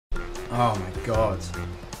Oh my god.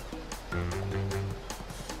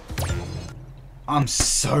 I'm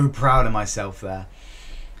so proud of myself there.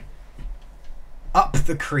 Up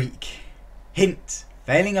the creek. Hint.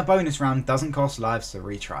 Failing a bonus round doesn't cost lives, so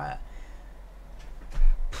retry it.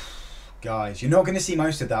 Guys, you're not going to see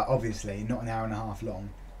most of that, obviously. Not an hour and a half long.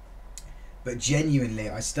 But genuinely,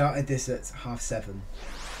 I started this at 7:30.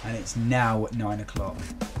 And it's now at 9 o'clock.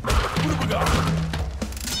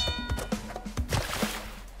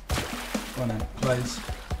 Go on then, close.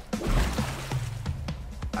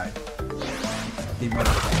 Oh. Didn't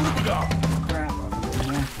realize that. Crap.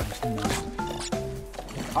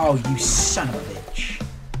 Oh, you son of a bitch.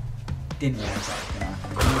 Didn't realise that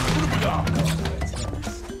was going to happen.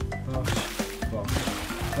 Bosh, bosh,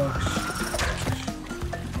 bosh.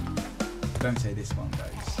 Don't say this one goes.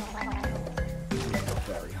 This is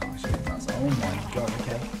very harsh. That's, oh my god,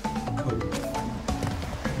 okay. Cool.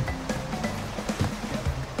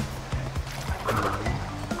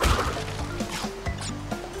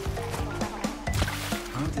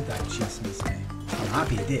 How did that just miss me? I'm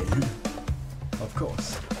happy it did. Of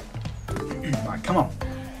course. Right, come on.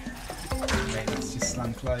 Wait, let's just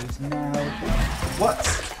slam close now. What?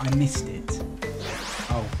 I missed it.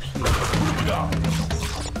 Oh, please.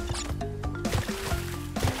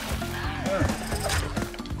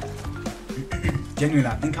 Genuinely,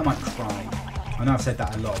 I think I might cry. I know I've said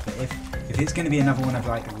that a lot, but if it's going to be another one of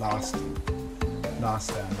like the last I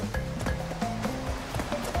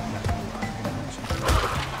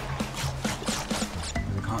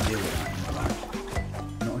can't deal with that in my life.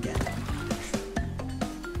 Not again.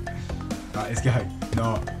 Right, let's go. No.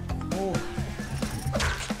 Oh.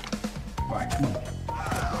 Right, come on.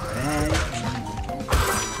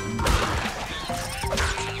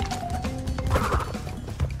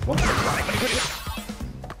 What?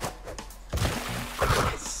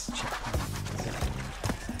 Yes,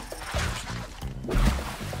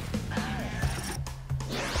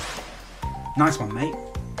 nice one, mate.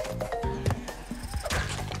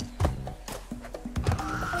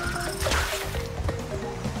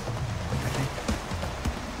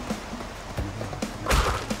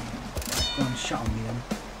 Shut on me then.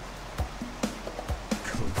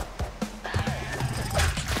 Cool.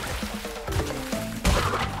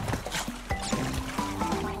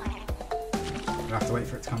 We'll have to wait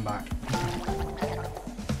for it to come back.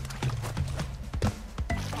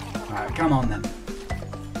 Alright, come on then.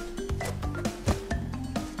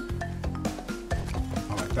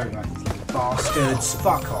 Oh, I don't like these little bastards.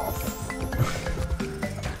 Fuck off.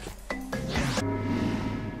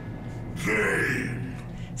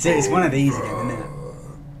 See, it's one of these again, isn't it?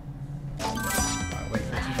 Right, wait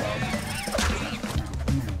for it to go.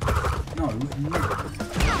 No.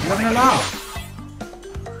 You're having a laugh.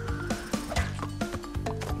 Okay.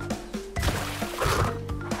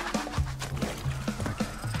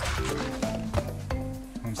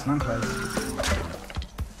 Come on, slam close.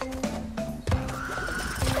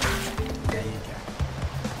 There you go.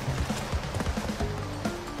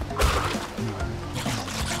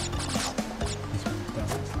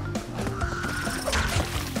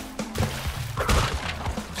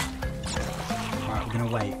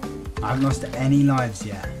 Wait, I haven't lost any lives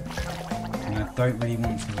yet, and I don't really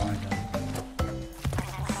want to either.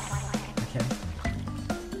 Okay.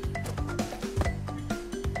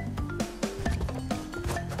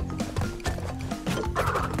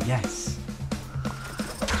 Yes.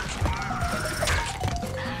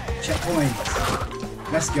 Checkpoint.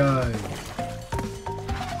 Let's go.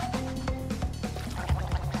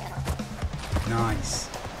 Nice.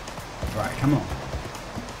 Right, come on.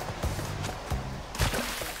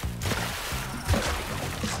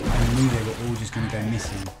 I knew they were all just going to go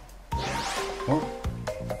missing. What?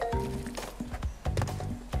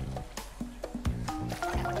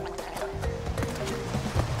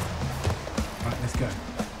 Right, let's go.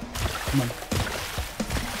 Come on.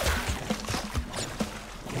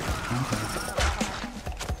 Okay.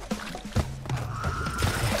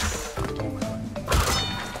 Yes. Oh my god.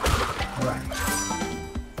 Alright.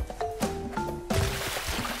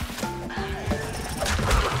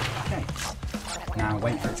 Okay. Now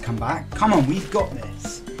wait for it to come back. Come on, we've got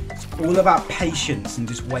this. It's all about patience and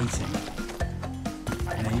just waiting.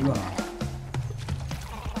 And there you are.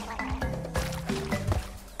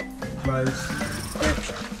 Close.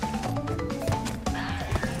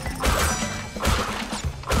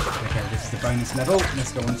 Okay, this is the bonus level.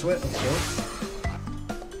 Let's go on to it, of course.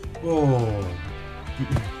 Oh.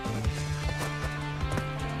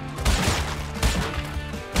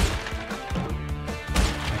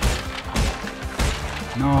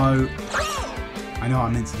 No. I know what I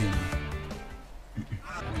meant to do now.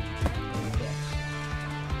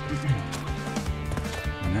 Yeah,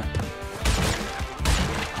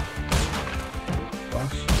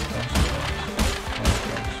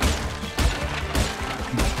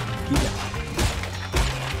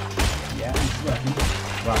 it's working.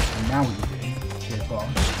 Right, and now what you do, here,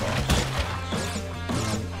 bosh.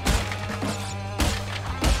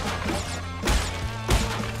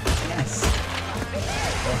 Yes.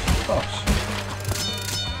 Bosh.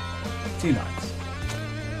 2 lives.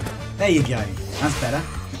 There you go. That's better.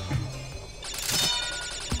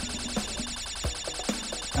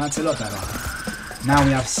 That's a lot better. Now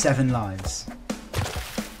we have 7 lives.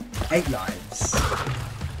 8 lives.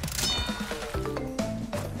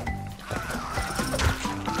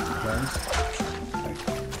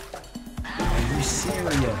 Are you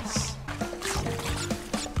serious?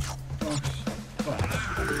 Gosh.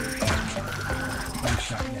 One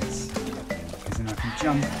shot, yes. Because then I can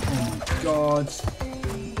jump. Oh my god.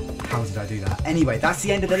 How did I do that? Anyway, that's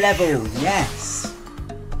the end of the level. Yes.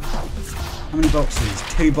 How many boxes?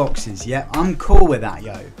 2 boxes. Yeah, I'm cool with that,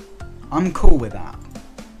 yo. I'm cool with that.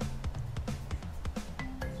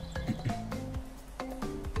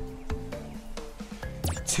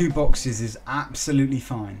 Two boxes is absolutely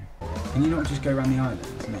fine. Can you not just go around the island?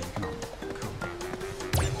 No, you can't.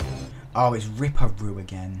 Cool. Oh, it's Ripperoo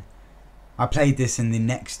again. I played this in the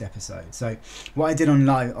next episode. So what I did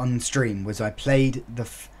on stream was I played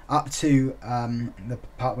up to the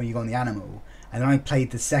part where you go on the animal, and then I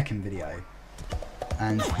played the second video.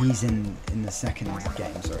 And he's in the second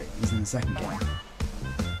game. Sorry, he's in the second game.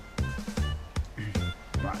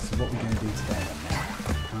 Right. So what we're going to do today then?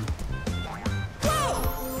 Huh?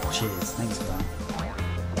 Cheers. Thanks for that.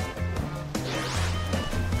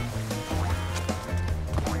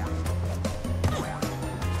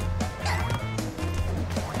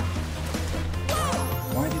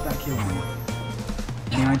 Why did that kill me?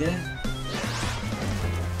 Any idea?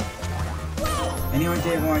 Any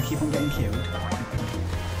idea why I keep on getting killed?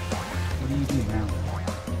 What do you do now?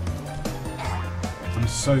 I'm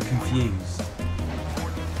so confused.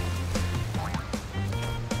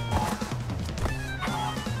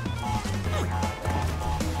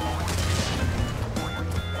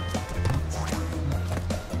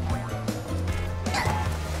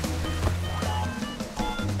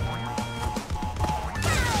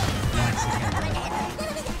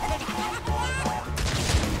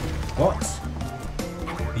 What?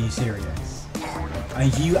 Are you serious? Are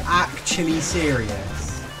you actually serious?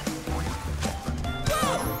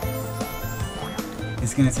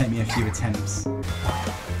 It's gonna take me a few attempts.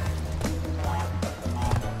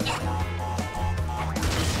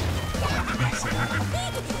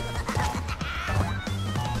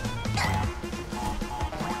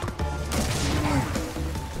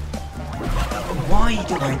 Why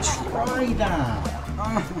did I try that?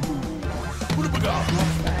 Oh, not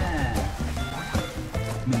fair.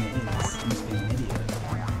 I mean, it is. I'm just being an idiot.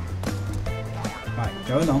 Right,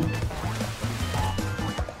 go along.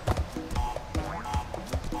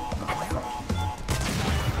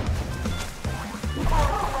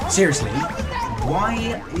 Seriously, why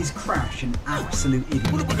is Crash an absolute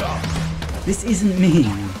idiot? This isn't me.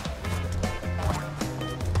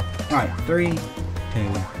 Right, 3, 2,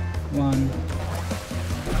 1.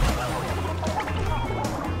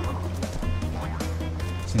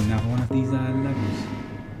 It's another one of these levels.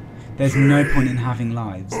 There's no point in having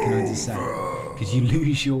lives, can I just say? Because you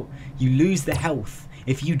lose the health.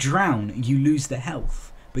 If you drown, you lose the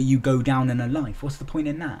health, but you go down in a life. What's the point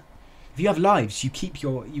in that? If you have lives, you keep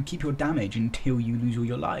your damage until you lose all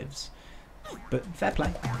your lives. But fair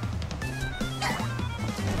play.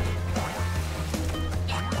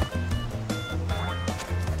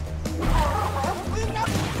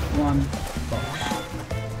 One box.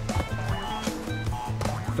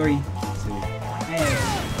 3, 2, hey,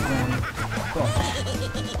 1 box.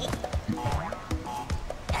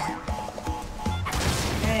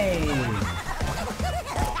 Hey.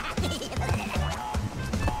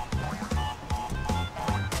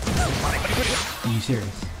 Are you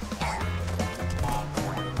serious?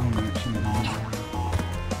 Oh no, actually no.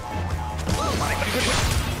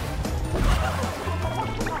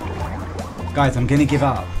 Guys, I'm gonna give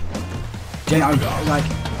up.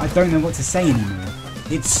 I don't know what to say anymore.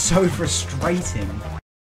 It's so frustrating.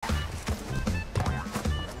 I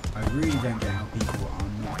really don't get how people are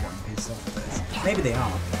not getting pissed off at this. Maybe they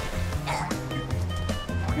are.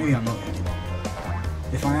 Maybe I'm not getting wrong,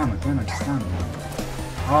 but if I am, I don't understand that.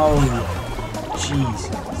 Oh,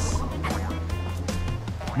 Jesus.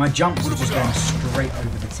 My jump would have just gone straight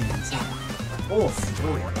over the TNT. Or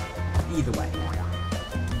through it. Either way.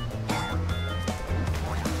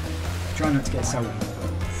 Try not to get salty,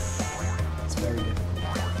 but it's very difficult.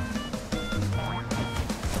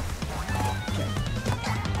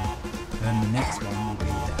 next one will be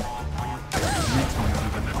the next one will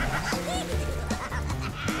be the boss.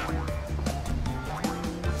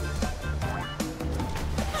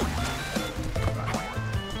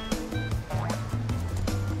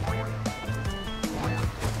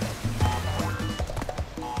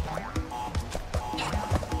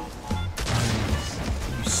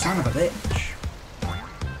 You son of a bitch.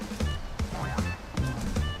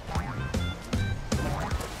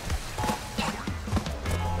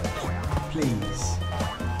 Please.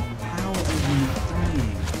 How are you not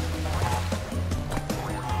dying?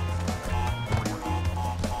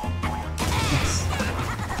 Yes.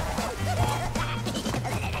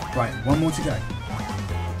 Right, one more to go.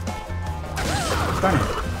 I've done it.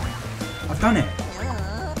 I've done it.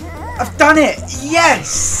 I've done it!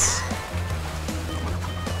 Yes!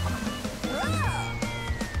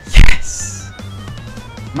 Yes!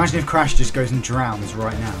 Imagine if Crash just goes and drowns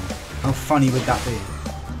right now. How funny would that be?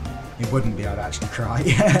 It wouldn't be, I'd actually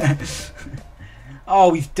cry. Oh,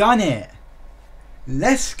 we've done it!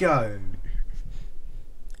 Let's go!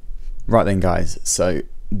 Right then guys, so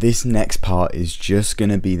this next part is just going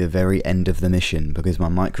to be the very end of the mission because my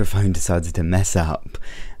microphone decided to mess up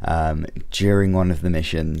during one of the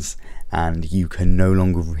missions and you can no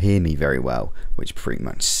longer hear me very well, which pretty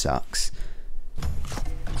much sucks.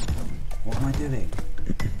 What am I doing?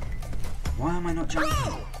 Why am I not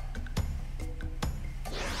jumping?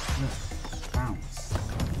 Bounce.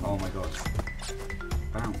 Oh my god.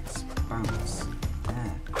 Bounce. Bounce.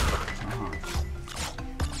 There. Charge.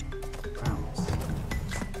 Bounce.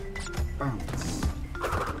 Bounce.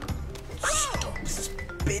 Stop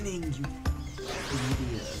spinning, you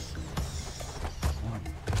idiot. 1,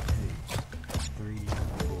 2, 3,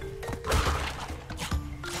 4.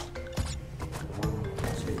 1,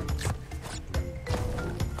 2, 3.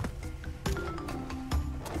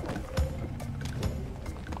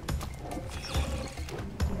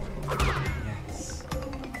 Yes.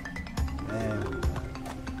 There we go.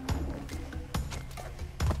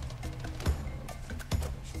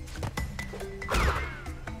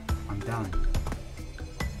 I'm done.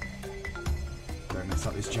 Don't mess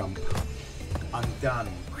up this jump. I'm done.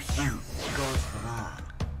 Thank God for that.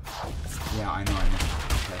 Yeah, I know I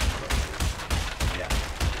missed it. Okay. Yeah.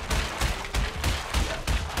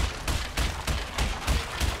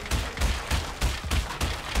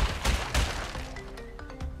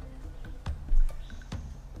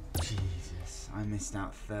 Jesus, I missed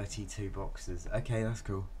out 32 boxes. Okay, that's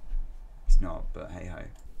cool. It's not, but hey ho.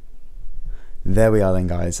 There we are then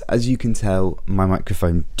guys. As you can tell, my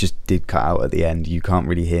microphone just did cut out at the end. You can't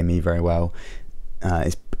really hear me very well.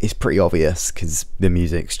 It's pretty obvious because the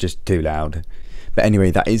music's just too loud. But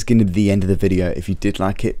anyway, that is going to be the end of the video. If you did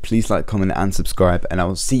like it, please like, comment and subscribe, and I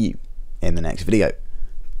will see you in the next video.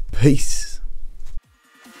 Peace.